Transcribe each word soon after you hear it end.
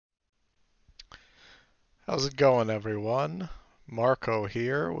How's it going, everyone? Marco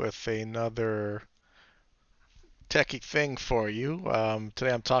here with another techie thing for you.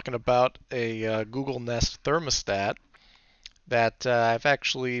 Today I'm talking about a Google Nest thermostat that I've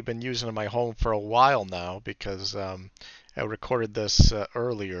actually been using in my home for a while now because I recorded this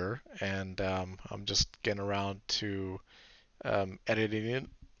earlier and I'm just getting around to editing it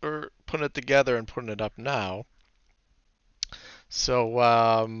or putting it together and putting it up now. So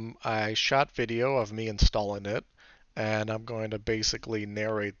I shot video of me installing it, and I'm going to basically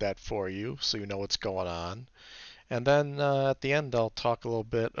narrate that for you so you know what's going on. And then at the end, I'll talk a little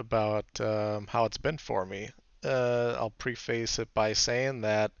bit about how it's been for me. I'll preface it by saying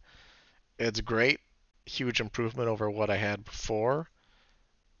that it's great, huge improvement over what I had before,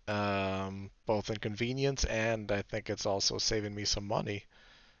 both in convenience and I think it's also saving me some money.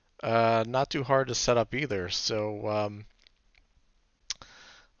 Not too hard to set up either, so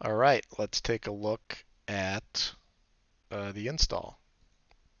all right, let's take a look at the install.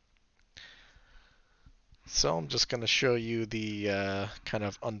 So I'm just going to show you the kind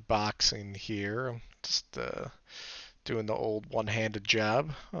of unboxing here. I'm just doing the old one-handed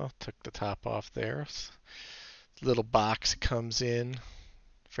job. Oh, took the top off there. Little box comes in,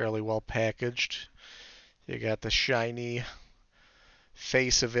 fairly well packaged. You got the shiny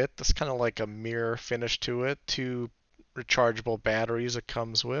face of it. That's kind of like a mirror finish to it. Two rechargeable batteries it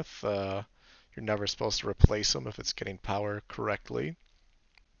comes with. You're never supposed to replace them if it's getting power correctly.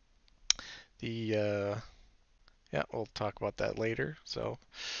 The Yeah, we'll talk about that later. So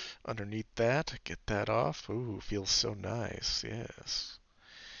underneath that, get that off. Ooh, feels so nice. Yes.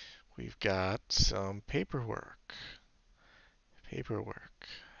 We've got some paperwork. Paperwork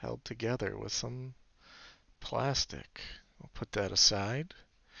held together with some plastic. We'll put that aside.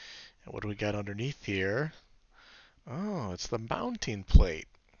 And what do we got underneath here? Oh, it's the mounting plate.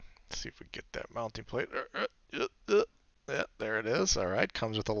 Let's see if we get that mounting plate. Yeah, there it is. All right,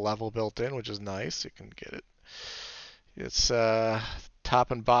 comes with a level built in, which is nice. You can get it. It's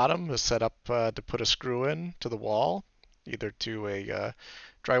top and bottom is set up to put a screw in to the wall, either to a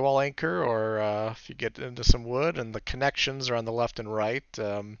drywall anchor or if you get into some wood. And the connections are on the left and right.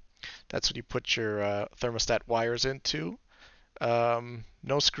 That's what you put your thermostat wires into.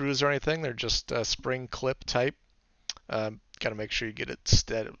 No screws or anything. They're just spring clip type. Got to make sure you get it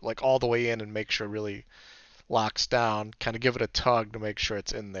steady, like all the way in, and make sure it really locks down. Kind of give it a tug to make sure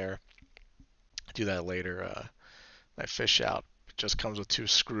it's in there. Do that later. I fish out. It just comes with two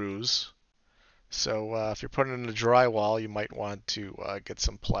screws. So if you're putting it in the drywall, you might want to get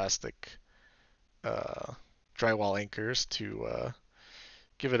some plastic uh, drywall anchors to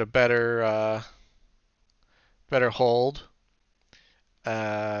give it a better hold.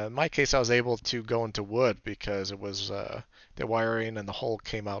 In my case, I was able to go into wood because it was the wiring and the hole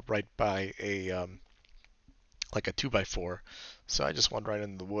came out right by a like a 2x4. So I just went right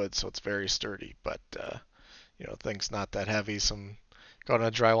into the wood, so it's very sturdy. But things not that heavy. Some going on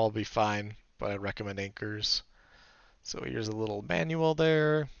a drywall will be fine, but I recommend anchors. So here's a little manual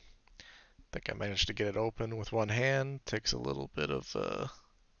there. I think I managed to get it open with one hand. Takes a little bit of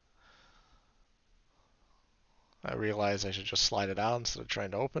I realize I should just slide it out instead of trying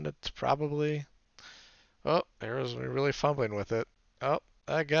to open it, probably. Oh, there's me really fumbling with it. Oh,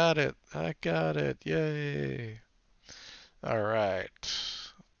 I got it. I got it. Yay. All right.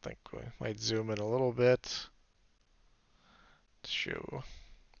 I think we might zoom in a little bit to show.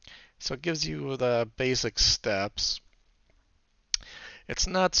 So it gives you the basic steps. It's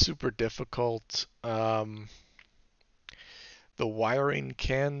not super difficult. The wiring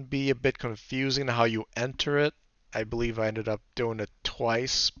can be a bit confusing how you enter it. I believe I ended up doing it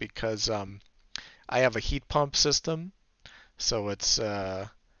twice because I have a heat pump system, so it's the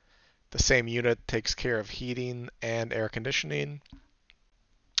same unit takes care of heating and air conditioning.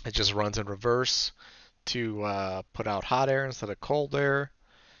 It just runs in reverse to put out hot air instead of cold air.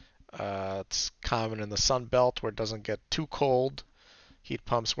 It's common in the sun belt where it doesn't get too cold. Heat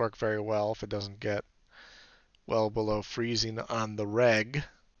pumps work very well if it doesn't get well below freezing on the reg.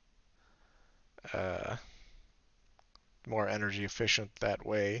 Uh, More energy efficient that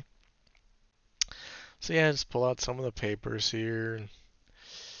way. So yeah, just pull out some of the papers here and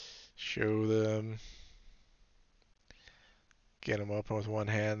show them. Get them open with one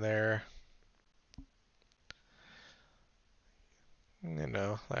hand there.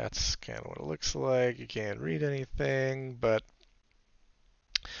 That's kind of what it looks like. You can't read anything, but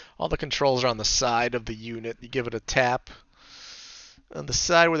all the controls are on the side of the unit. You give it a tap on the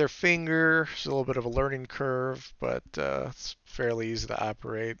side with your finger. There's a little bit of a learning curve, but it's fairly easy to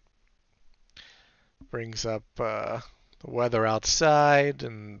operate. Brings up the weather outside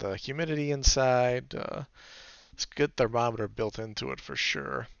and the humidity inside. It's a good thermometer built into it for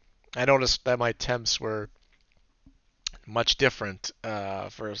sure. I noticed that my temps were much different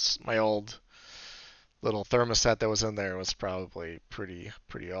versus my old little thermostat that was in there was probably pretty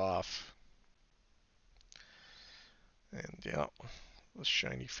off. And yeah, the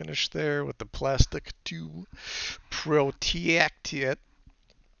shiny finish there with the plastic to protect it.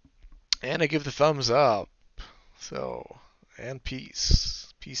 And I give the thumbs up. So, and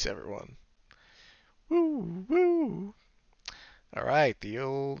peace. Peace, everyone. Woo, woo. All right, the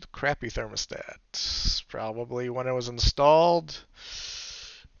old crappy thermostat. Probably when it was installed,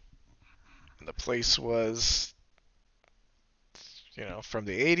 the place was, from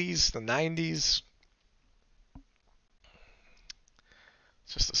the 80s, the 90s.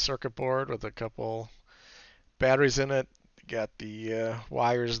 It's just a circuit board with a couple batteries in it. Got the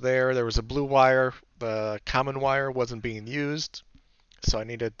wires there. There was a blue wire. The common wire wasn't being used, so I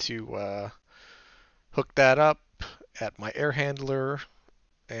needed to hook that up at my air handler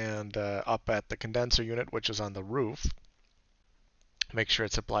and up at the condenser unit, which is on the roof. Make sure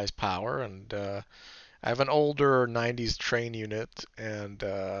it supplies power. And I have an older 90s train unit, and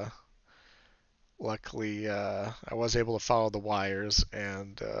luckily I was able to follow the wires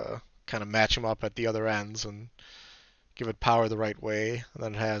and kind of match them up at the other ends and give it power the right way. And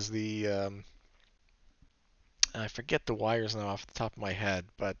then it has the I forget the wires now off the top of my head,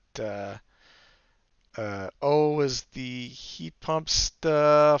 but O is the heat pump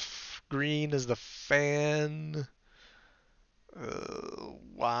stuff, green is the fan,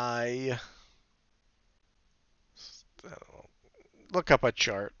 Y, I don't know. Look up a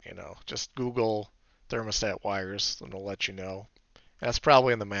chart, just Google thermostat wires and it'll let you know. That's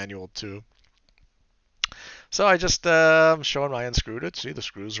probably in the manual too. So I just I'm showing I unscrewed it. See, the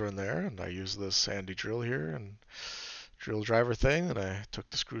screws are in there, and I use this handy drill here and drill driver thing, and I took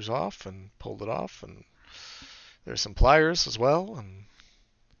the screws off and pulled it off, and there's some pliers as well, and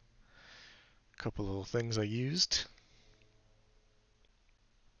a couple little things I used.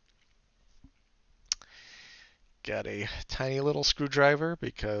 Got a tiny little screwdriver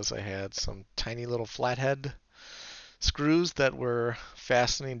because I had some tiny little flathead screws that were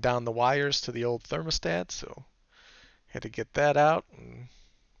fastening down the wires to the old thermostat, so had to get that out and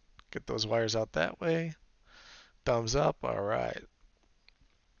get those wires out that way. Thumbs up, all right.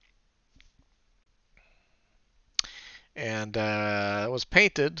 And it was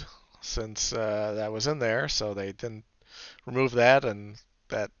painted since that was in there, so they didn't remove that, and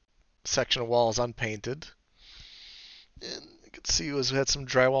that section of wall is unpainted. And you can see it had some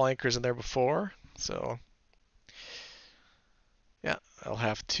drywall anchors in there before, so yeah, I'll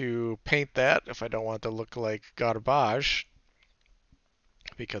have to paint that if I don't want it to look like garbage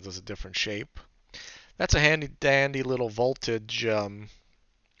because it's a different shape. That's a handy dandy little voltage kind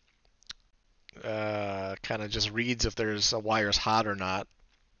of just reads if there's a wire's hot or not.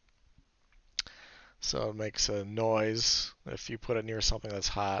 So it makes a noise if you put it near something that's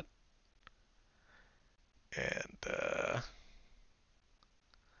hot. And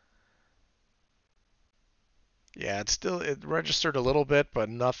yeah, it registered a little bit, but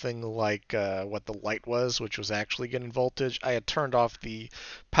nothing like what the light was, which was actually getting voltage. I had turned off the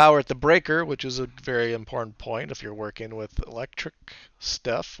power at the breaker, which is a very important point if you're working with electric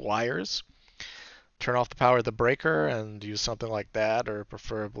stuff, wires. Turn off the power of the breaker and use something like that, or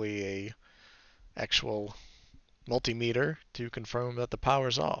preferably a actual multimeter to confirm that the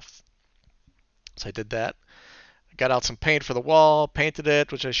power's off. So I did that. I got out some paint for the wall, painted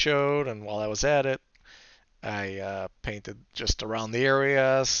it, which I showed, and while I was at it, I painted just around the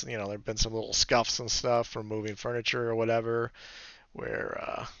areas. There have been some little scuffs and stuff from moving furniture or whatever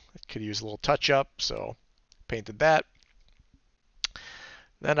where it could use a little touch up, so painted that.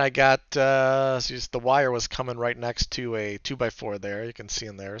 Then I got, the wire was coming right next to a 2x4 there, you can see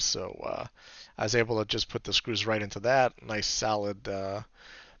in there, so I was able to just put the screws right into that. Nice solid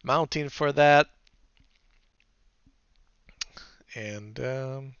mounting for that. And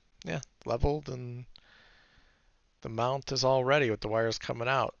yeah, leveled, and the mount is all ready with the wires coming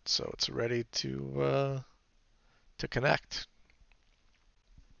out, so it's ready to connect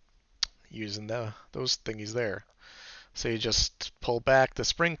using those thingies there. So you just pull back the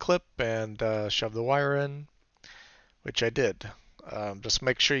spring clip and shove the wire in, which I did. Just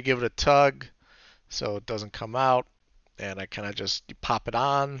make sure you give it a tug so it doesn't come out, and I kind of just pop it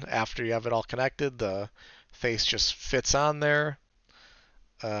on after you have it all connected. The face just fits on there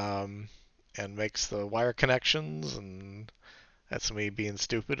and makes the wire connections, and that's me being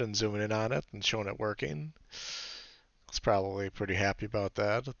stupid and zooming in on it and showing it working. I was probably pretty happy about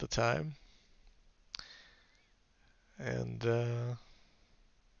that at the time. And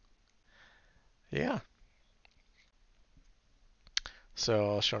yeah,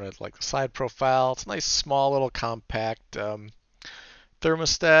 so showing it like the side profile. It's a nice, small, little compact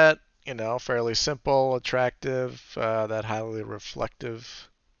thermostat. Fairly simple, attractive. That highly reflective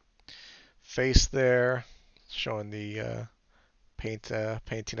face there, showing the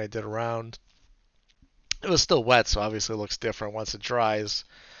painting I did around. It was still wet, so obviously it looks different. Once it dries,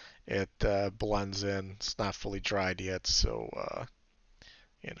 it blends in. It's not fully dried yet, so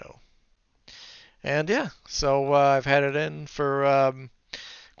you know. And yeah, so I've had it in for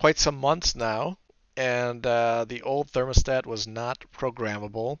quite some months now, and the old thermostat was not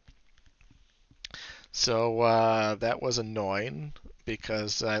programmable, so that was annoying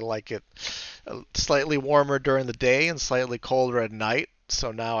because I like it slightly warmer during the day and slightly colder at night.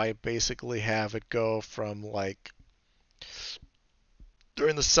 So now I basically have it go from like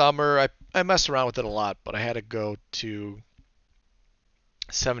during the summer, I messed around with it a lot, but I had to go to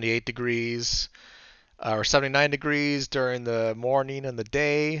 78 degrees or 79 degrees during the morning and the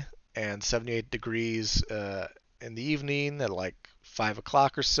day, and 78 degrees in the evening at like 5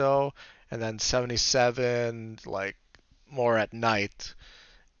 o'clock or so, and then 77 like more at night.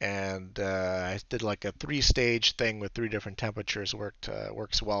 And I did like a three-stage thing with three different temperatures.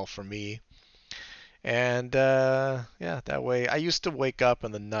 Works well for me. And yeah, that way I used to wake up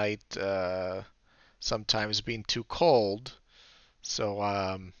in the night sometimes being too cold.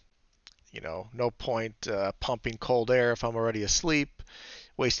 So no point pumping cold air if I'm already asleep,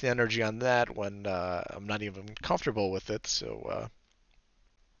 wasting energy on that when I'm not even comfortable with it. So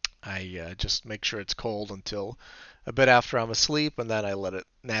I just make sure it's cold until a bit after I'm asleep, and then I let it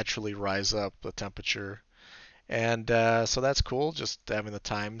naturally rise up the temperature. And so that's cool, just having the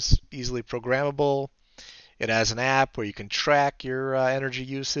times easily programmable. It has an app where you can track your energy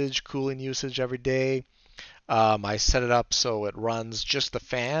usage, cooling usage every day. I set it up so it runs just the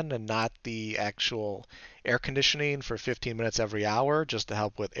fan and not the actual air conditioning for 15 minutes every hour, just to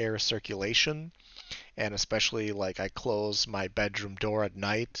help with air circulation. And especially like I close my bedroom door at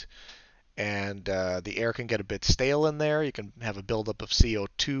night, and the air can get a bit stale in there. You can have a buildup of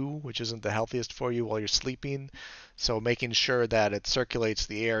CO2, which isn't the healthiest for you while you're sleeping. So making sure that it circulates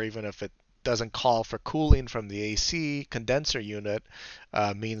the air, even if it doesn't call for cooling from the AC condenser unit,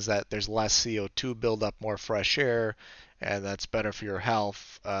 means that there's less CO2 buildup, more fresh air, and that's better for your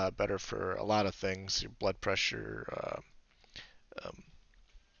health, better for a lot of things, your blood pressure, um,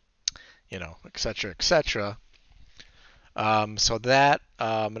 et cetera, et cetera. So that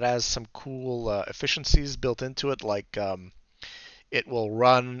it has some cool efficiencies built into it, like it will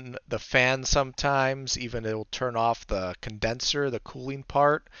run the fan sometimes, even it will turn off the condenser, the cooling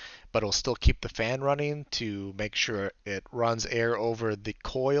part, but it'll still keep the fan running to make sure it runs air over the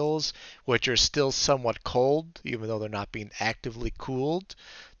coils, which are still somewhat cold, even though they're not being actively cooled,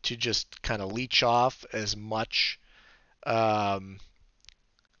 to just kind of leach off as much um,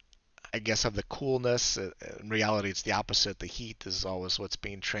 I guess, of the coolness. In reality, it's the opposite. The heat is always what's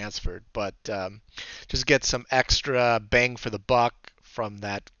being transferred. But just get some extra bang for the buck from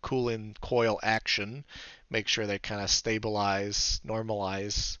that cooling coil action. Make sure they kind of stabilize,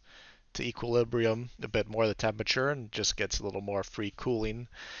 normalize to equilibrium a bit more the temperature, and just gets a little more free cooling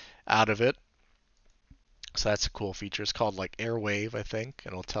out of it. So that's a cool feature. It's called like Airwave, I think,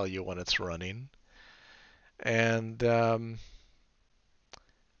 and it'll tell you when it's running. And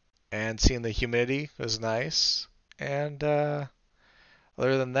seeing the humidity is nice. And other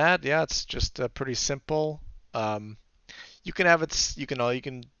than that, yeah, it's just pretty simple. Um, you can have it. You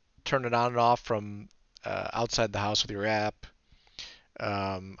can turn it on and off from outside the house with your app.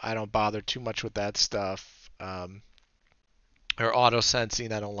 I don't bother too much with that stuff. Or auto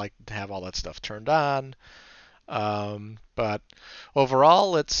sensing, I don't like to have all that stuff turned on. But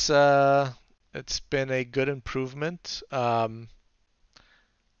overall, it's been a good improvement.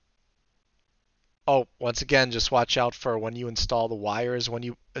 Oh, once again, just watch out for when you install the wires. When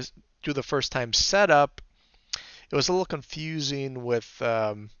you do the first time setup, it was a little confusing with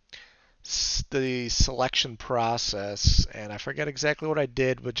the selection process, and I forget exactly what I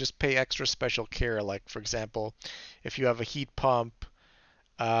did, but just pay extra special care. Like, for example, if you have a heat pump,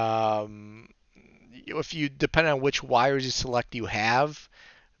 um, if you depend on which wires you select, you have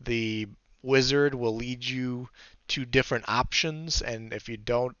the wizard will lead you to different options, and if you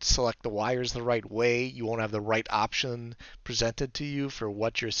don't select the wires the right way, you won't have the right option presented to you for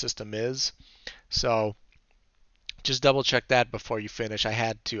what your system is. So just double check that before you finish. I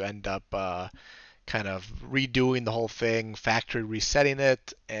had to end up kind of redoing the whole thing, factory resetting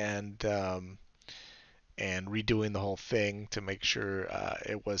it, and redoing the whole thing to make sure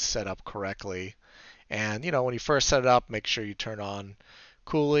it was set up correctly. And when you first set it up, make sure you turn on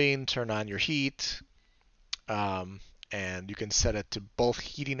cooling, turn on your heat, um, and you can set it to both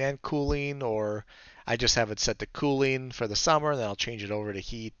heating and cooling, or I just have it set to cooling for the summer, and then I'll change it over to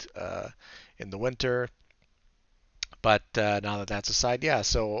heat in the winter. But now that that's aside, yeah.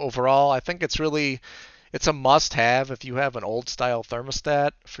 So overall, I think it's a must-have if you have an old-style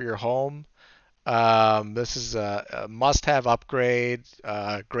thermostat for your home. This is a must-have upgrade.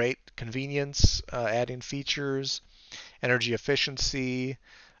 Great convenience, adding features, energy efficiency.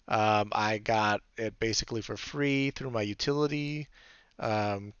 I got it basically for free through my utility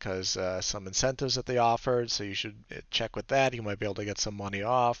because some incentives that they offered. So you should check with that. You might be able to get some money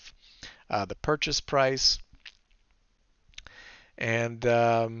off the purchase price. And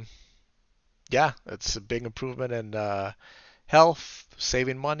yeah, it's a big improvement in health,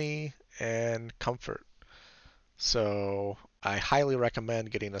 saving money, and comfort. So I highly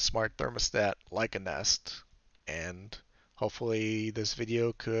recommend getting a smart thermostat like a Nest. And hopefully this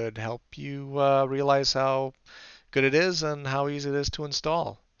video could help you realize how good it is and how easy it is to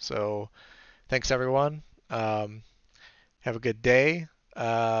install. So thanks everyone. Have a good day.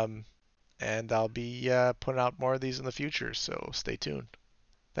 And I'll be putting out more of these in the future, so stay tuned.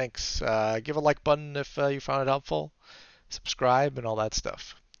 Thanks. Give a like button if you found it helpful, subscribe, and all that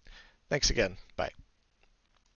stuff. Thanks again. Bye.